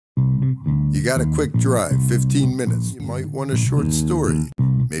You got a quick drive, 15 minutes. You might want a short story.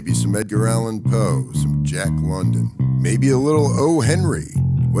 Maybe some Edgar Allan Poe, some Jack London. Maybe a little O. Henry.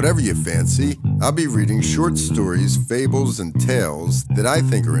 Whatever you fancy, I'll be reading short stories, fables, and tales that I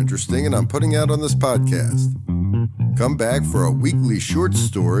think are interesting and I'm putting out on this podcast. Come back for a weekly short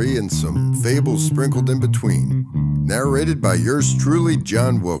story and some fables sprinkled in between. Narrated by yours truly,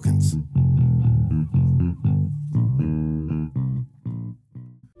 Jon Wilkins.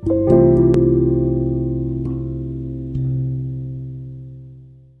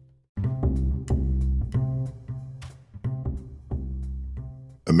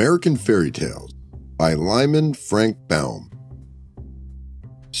 American Fairy Tales by Lyman Frank Baum.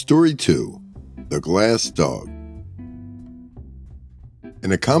 Story 2. The Glass Dog.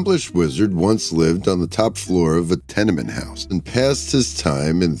 An accomplished wizard once lived on the top floor of a tenement house and passed his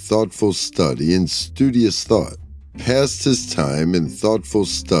time in thoughtful study and studious thought.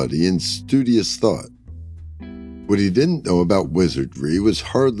 What he didn't know about wizardry was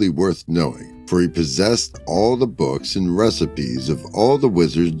hardly worth knowing, for he possessed all the books and recipes of all the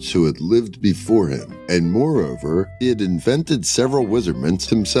wizards who had lived before him, and moreover, he had invented several wizardments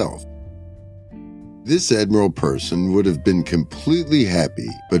himself. This admirable person would have been completely happy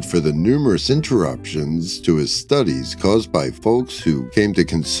but for the numerous interruptions to his studies caused by folks who came to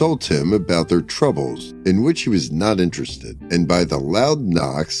consult him about their troubles in which he was not interested, and by the loud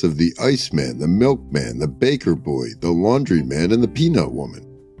knocks of the iceman, the milkman, the baker boy, the laundryman, and the peanut woman.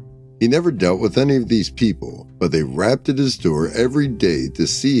 He never dealt with any of these people, but they rapped at his door every day to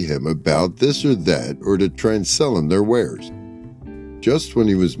see him about this or that or to try and sell him their wares. Just when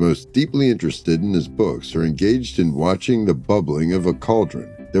he was most deeply interested in his books or engaged in watching the bubbling of a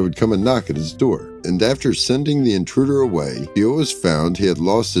cauldron, there would come a knock at his door, and after sending the intruder away, he always found he had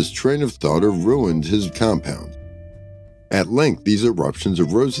lost his train of thought or ruined his compound. At length, these eruptions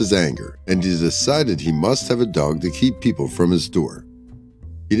arose his anger, and he decided he must have a dog to keep people from his door.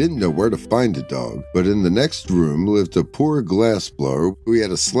 He didn't know where to find a dog, but in the next room lived a poor glassblower who he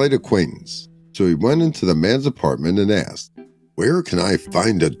had a slight acquaintance. So he went into the man's apartment and asked, "Where can I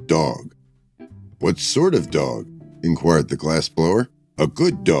find a dog?" "What sort of dog?" inquired the glassblower. "A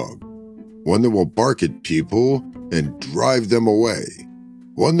good dog. One that will bark at people and drive them away.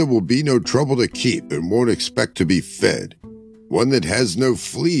 One that will be no trouble to keep and won't expect to be fed. One that has no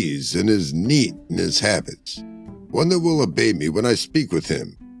fleas and is neat in his habits. One that will obey me when I speak with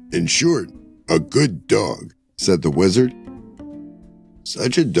him. In short, a good dog," said the wizard.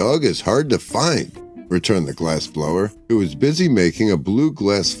 "Such a dog is hard to find," returned the glassblower, who was busy making a blue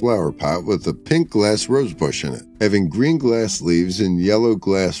glass flower pot with a pink glass rosebush in it, having green glass leaves and yellow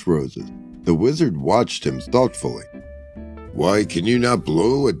glass roses. The wizard watched him thoughtfully. "Why, can you not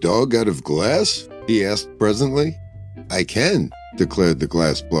blow a dog out of glass?" he asked presently. "I can," declared the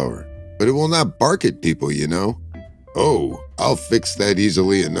glassblower, "but it will not bark at people, you know." "Oh, I'll fix that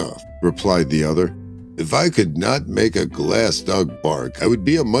easily enough," replied the other. "If I could not make a glass dog bark, I would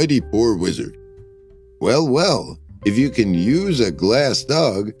be a mighty poor wizard." Well, if you can use a glass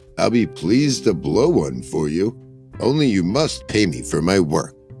dog, I'll be pleased to blow one for you. Only you must pay me for my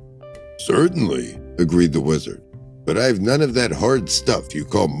work." "Certainly," agreed the wizard, "but I have none of that hard stuff you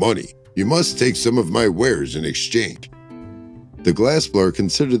call money. You must take some of my wares in exchange." The glassblower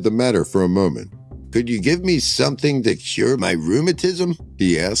considered the matter for a moment. "Could you give me something to cure my rheumatism?"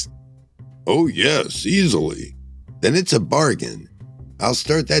 he asked. "Oh yes, easily." "Then it's a bargain. I'll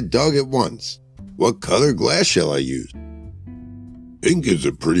start that dog at once. What color glass shall I use?" "Pink is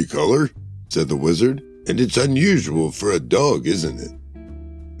a pretty color," said the wizard, "and it's unusual for a dog, isn't it?"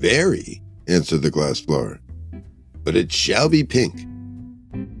 "Very," answered the glassblower, "but it shall be pink."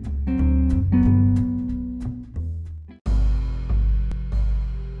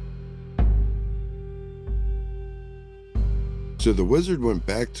 So the wizard went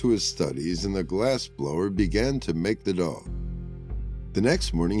back to his studies, and the glassblower began to make the dog. The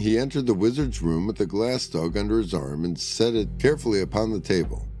next morning he entered the wizard's room with the glass dog under his arm and set it carefully upon the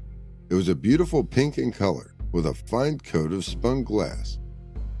table. It was a beautiful pink in color, with a fine coat of spun glass,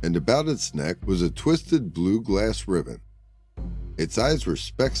 and about its neck was a twisted blue glass ribbon. Its eyes were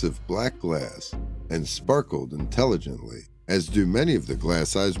specks of black glass, and sparkled intelligently, as do many of the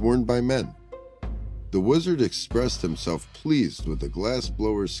glass eyes worn by men. The wizard expressed himself pleased with the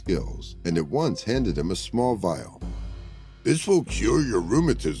glassblower's skills, and at once handed him a small vial. "This will cure your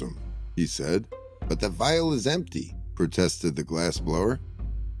rheumatism," he said. "But the vial is empty," protested the glassblower.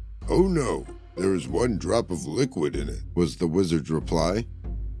 "Oh no, there is one drop of liquid in it," was the wizard's reply.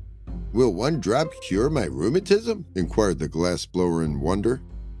 "Will one drop cure my rheumatism?" inquired the glassblower in wonder.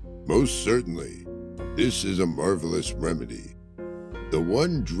 "Most certainly. This is a marvelous remedy." The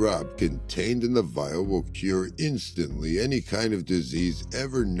one drop contained in the vial will cure instantly any kind of disease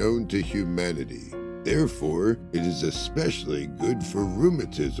ever known to humanity. Therefore, it is especially good for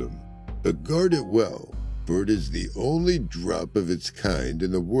rheumatism. But guard it well, for it is the only drop of its kind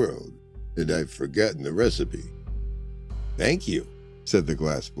in the world, and I've forgotten the recipe." "Thank you," said the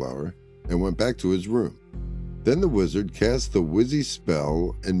glassblower, and went back to his room. Then the wizard cast the wizzy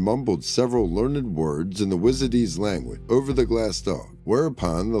spell and mumbled several learned words in the wizardese language over the glass dog,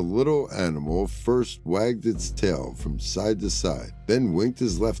 whereupon the little animal first wagged its tail from side to side, then winked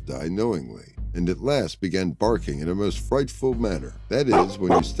his left eye knowingly, and at last began barking in a most frightful manner. That is,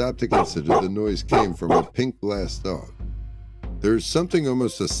 when you stop to consider the noise came from a pink glass dog. There is something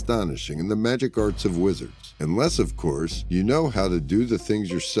almost astonishing in the magic arts of wizards, unless, of course, you know how to do the things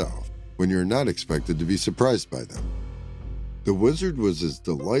yourself, when you're not expected to be surprised by them. The wizard was as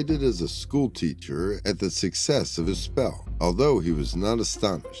delighted as a schoolteacher at the success of his spell, although he was not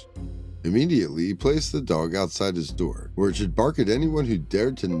astonished. Immediately, he placed the dog outside his door, where it should bark at anyone who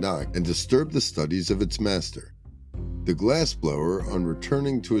dared to knock and disturb the studies of its master. The glassblower, on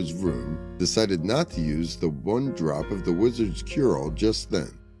returning to his room, decided not to use the one drop of the wizard's cure-all just then.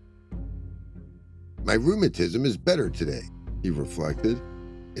 "My rheumatism is better today," he reflected,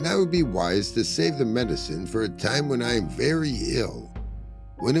 "and I would be wise to save the medicine for a time when I am very ill,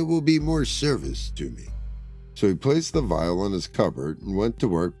 when it will be more service to me." So he placed the vial on his cupboard and went to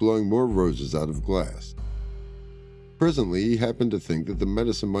work blowing more roses out of glass. Presently he happened to think that the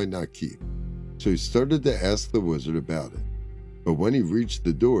medicine might not keep, so he started to ask the wizard about it. But when he reached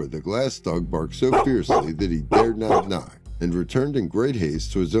the door, the glass dog barked so fiercely that he dared not knock, and returned in great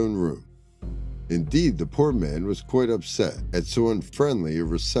haste to his own room. Indeed, the poor man was quite upset at so unfriendly a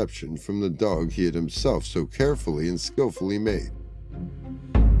reception from the dog he had himself so carefully and skillfully made.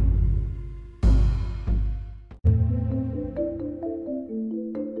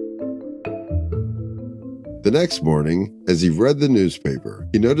 The next morning, as he read the newspaper,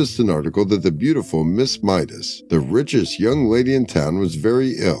 he noticed an article that the beautiful Miss Midas, the richest young lady in town, was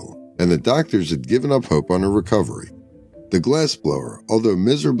very ill, and the doctors had given up hope on her recovery. The glassblower, although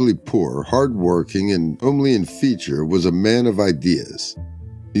miserably poor, hard-working, and homely in feature, was a man of ideas.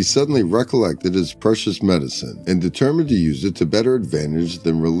 He suddenly recollected his precious medicine, and determined to use it to better advantage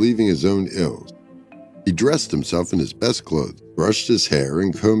than relieving his own ills. He dressed himself in his best clothes, brushed his hair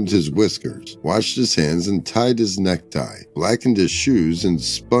and combed his whiskers, washed his hands and tied his necktie, blackened his shoes and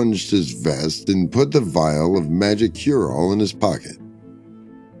sponged his vest, and put the vial of magic cure-all in his pocket.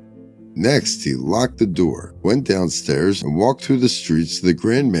 Next, he locked the door, went downstairs, and walked through the streets to the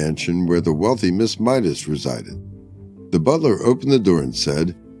grand mansion where the wealthy Miss Midas resided. The butler opened the door and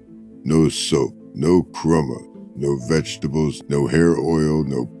said, "No soap, no crumma, no vegetables, no hair oil,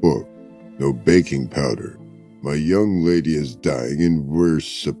 no book, no baking powder. My young lady is dying and we're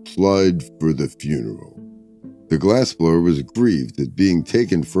supplied for the funeral." The glassblower was grieved at being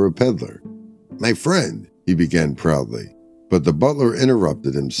taken for a peddler. "My friend," he began proudly, but the butler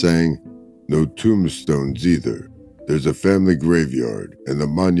interrupted him, saying, "No tombstones either. There's a family graveyard, and the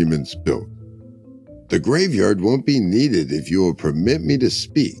monument's built." "The graveyard won't be needed if you will permit me to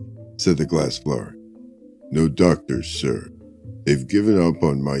speak," said the glassblower. "No doctors, sir. They've given up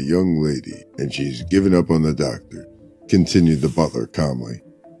on my young lady, and she's given up on the doctor," continued the butler calmly.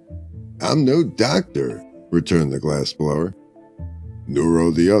 "I'm no doctor," returned the glassblower. "Nor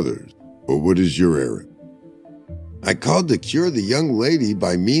are the others. But what is your errand?" "I called to cure the young lady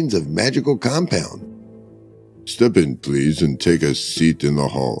by means of magical compound." "Step in, please, and take a seat in the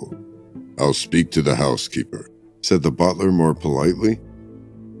hall. I'll speak to the housekeeper," said the butler more politely.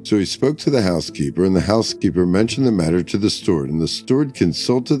 So he spoke to the housekeeper, and the housekeeper mentioned the matter to the steward, and the steward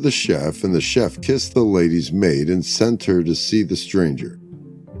consulted the chef, and the chef kissed the lady's maid and sent her to see the stranger.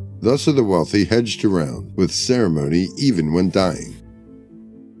 Thus are the wealthy hedged around with ceremony even when dying.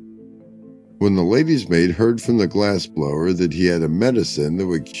 When the lady's maid heard from the glassblower that he had a medicine that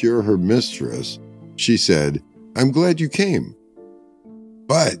would cure her mistress, she said, "I'm glad you came."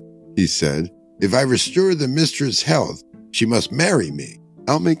 "But," he said, "if I restore the mistress' health, she must marry me."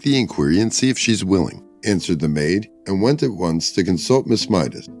 "I'll make the inquiry and see if she's willing," answered the maid, and went at once to consult Miss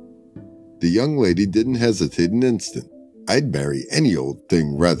Midas. The young lady didn't hesitate an instant. "I'd marry any old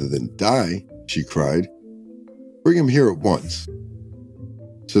thing rather than die," she cried. "Bring him here at once."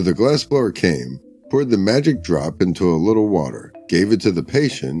 So the glassblower came, poured the magic drop into a little water, gave it to the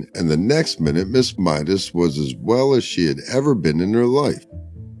patient, and the next minute Miss Midas was as well as she had ever been in her life.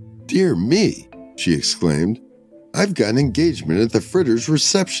 "Dear me," she exclaimed, "I've got an engagement at the Fritters'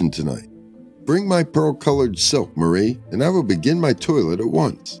 reception tonight. Bring my pearl-colored silk, Marie, and I will begin my toilet at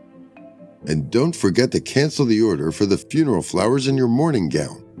once." And don't forget to cancel the order for the funeral flowers in your mourning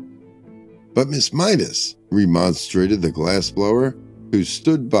gown." "But Miss Midas," remonstrated the glassblower, who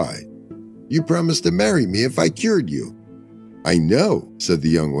stood by, "you promised to marry me if I cured you." "I know," said the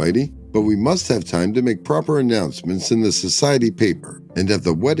young lady, "but we must have time to make proper announcements in the society paper and have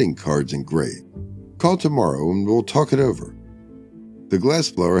the wedding cards engraved. Call tomorrow and we'll talk it over." The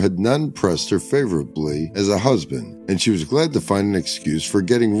glassblower had not impressed her favorably as a husband, and she was glad to find an excuse for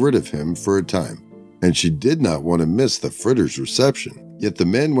getting rid of him for a time. And she did not want to miss the Fritters' reception. Yet the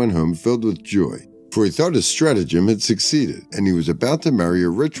man went home filled with joy, for he thought his stratagem had succeeded, and he was about to marry a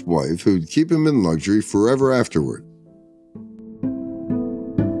rich wife who would keep him in luxury forever afterward.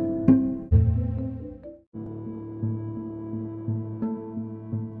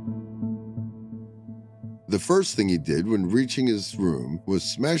 The first thing he did when reaching his room was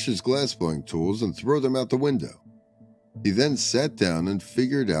smash his glassblowing tools and throw them out the window. He then sat down and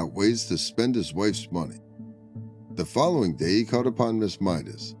figured out ways to spend his wife's money. The following day he called upon Miss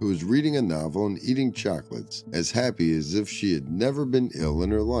Midas, who was reading a novel and eating chocolates, as happy as if she had never been ill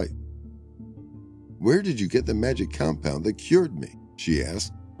in her life. "Where did you get the magic compound that cured me?" she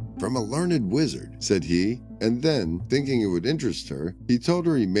asked. "From a learned wizard," said he, and then, thinking it would interest her, he told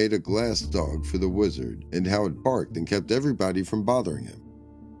her he made a glass dog for the wizard and how it barked and kept everybody from bothering him.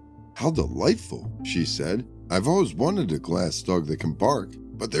 "How delightful," she said. "I've always wanted a glass dog that can bark,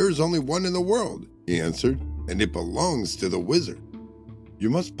 but there is only one in the world," he answered, "and it belongs to the wizard." "You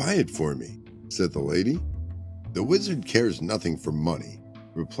must buy it for me," said the lady. "The wizard cares nothing for money,"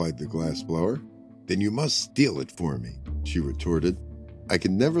 replied the glassblower. "Then you must steal it for me," she retorted. "I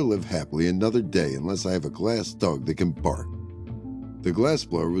can never live happily another day unless I have a glass dog that can bark." The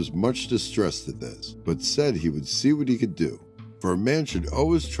glassblower was much distressed at this, but said he would see what he could do, for a man should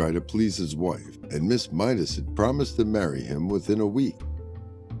always try to please his wife, and Miss Midas had promised to marry him within a week.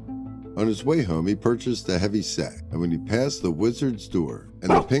 On his way home he purchased a heavy sack, and when he passed the wizard's door and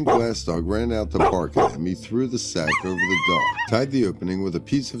the pink glass dog ran out to bark at him, he threw the sack over the dog, tied the opening with a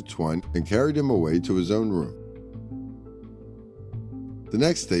piece of twine, and carried him away to his own room. The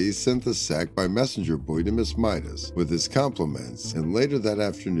next day he sent the sack by messenger boy to Miss Midas with his compliments, and later that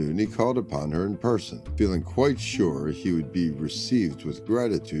afternoon he called upon her in person, feeling quite sure he would be received with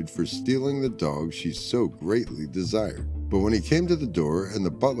gratitude for stealing the dog she so greatly desired. But when he came to the door and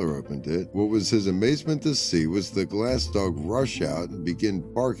the butler opened it, what was his amazement to see was the glass dog rush out and begin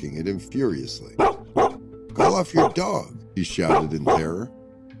barking at him furiously. "Call off your dog," he shouted in terror.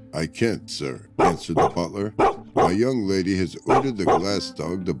 "I can't, sir," answered the butler. "My young lady has ordered the glass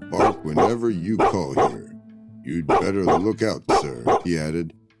dog to bark whenever you call here. You'd better look out, sir," he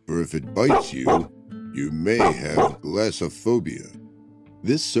added, "for if it bites you, you may have glassophobia."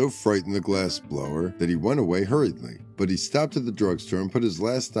 This so frightened the glassblower that he went away hurriedly, but he stopped at the drugstore and put his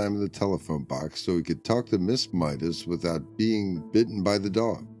last dime in the telephone box so he could talk to Miss Midas without being bitten by the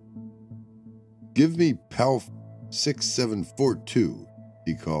dog. "Give me Palf 6742,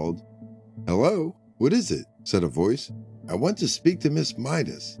 he called. "Hello, what is it?" said a voice. "I want to speak to Miss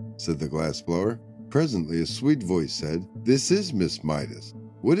Midas," said the glassblower. Presently a sweet voice said, "This is Miss Midas.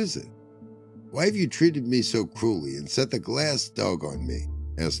 What is it?" "Why have you treated me so cruelly and set the glass dog on me?"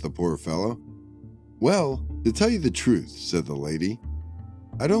 asked the poor fellow. "Well, to tell you the truth," said the lady,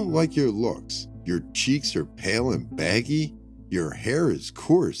 "I don't like your looks. Your cheeks are pale and baggy. Your hair is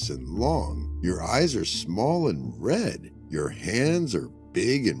coarse and long. Your eyes are small and red. Your hands are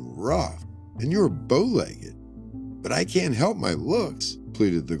big and rough. And you're bow-legged." "But I can't help my looks,"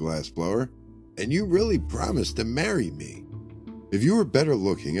 pleaded the glassblower, "and you really promised to marry me." "If you were better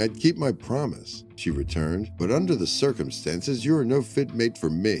looking, I'd keep my promise," she returned, "but under the circumstances, you are no fit mate for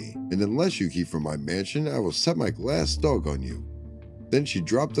me, and unless you keep from my mansion, I will set my glass dog on you." Then she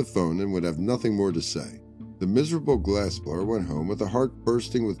dropped the phone and would have nothing more to say. The miserable glassblower went home with a heart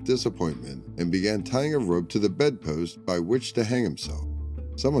bursting with disappointment and began tying a rope to the bedpost by which to hang himself.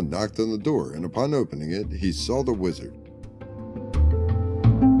 Someone knocked on the door, and upon opening it, he saw the wizard.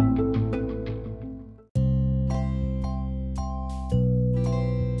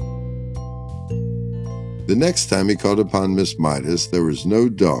 The next time he called upon Miss Midas, there was no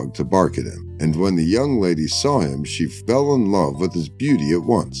dog to bark at him, and when the young lady saw him, she fell in love with his beauty at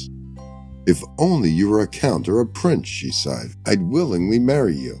once. "If only you were a count or a prince," she sighed, "I'd willingly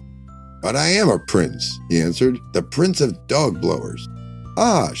marry you." "But I am a prince," he answered, "the prince of dog blowers."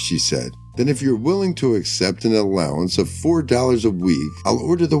 "Ah," she said, "then if you're willing to accept an allowance of $4 a week, I'll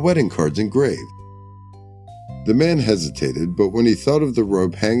order the wedding cards engraved." The man hesitated, but when he thought of the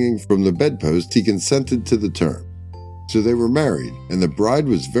rope hanging from the bedpost, he consented to the term. So they were married, and the bride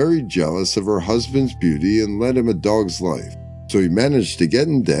was very jealous of her husband's beauty and led him a dog's life, so he managed to get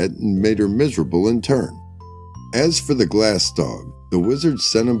in debt and made her miserable in turn. As for the glass dog, the wizard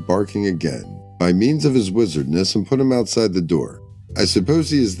sent him barking again, by means of his wizardness, and put him outside the door. I suppose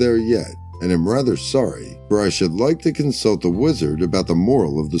he is there yet, and am rather sorry, for I should like to consult the wizard about the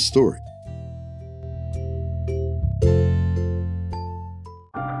moral of the story.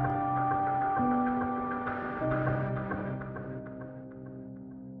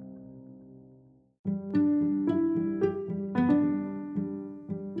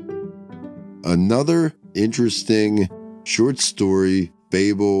 Another interesting short story,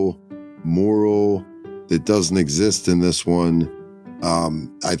 fable, moral that doesn't exist in this one.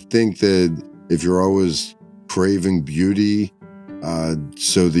 I think that if you're always craving beauty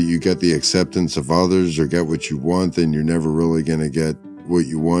so that you get the acceptance of others or get what you want, then you're never really going to get what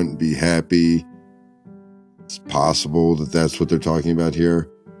you want and be happy. It's possible that that's what they're talking about here.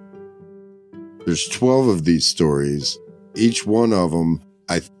 There's 12 of these stories. Each one of them,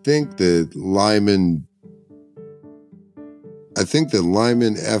 I think that Lyman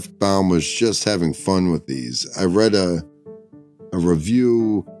F. Baum was just having fun with these. I read a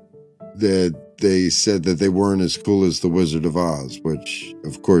review that they said that they weren't as cool as The Wizard of Oz, which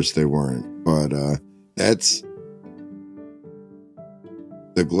of course they weren't. But that's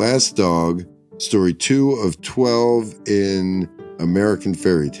The Glass Dog, story 2 of 12 in American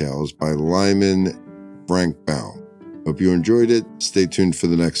Fairy Tales by Lyman Frank Baum. Hope you enjoyed it. Stay tuned for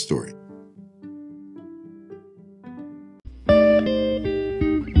the next story.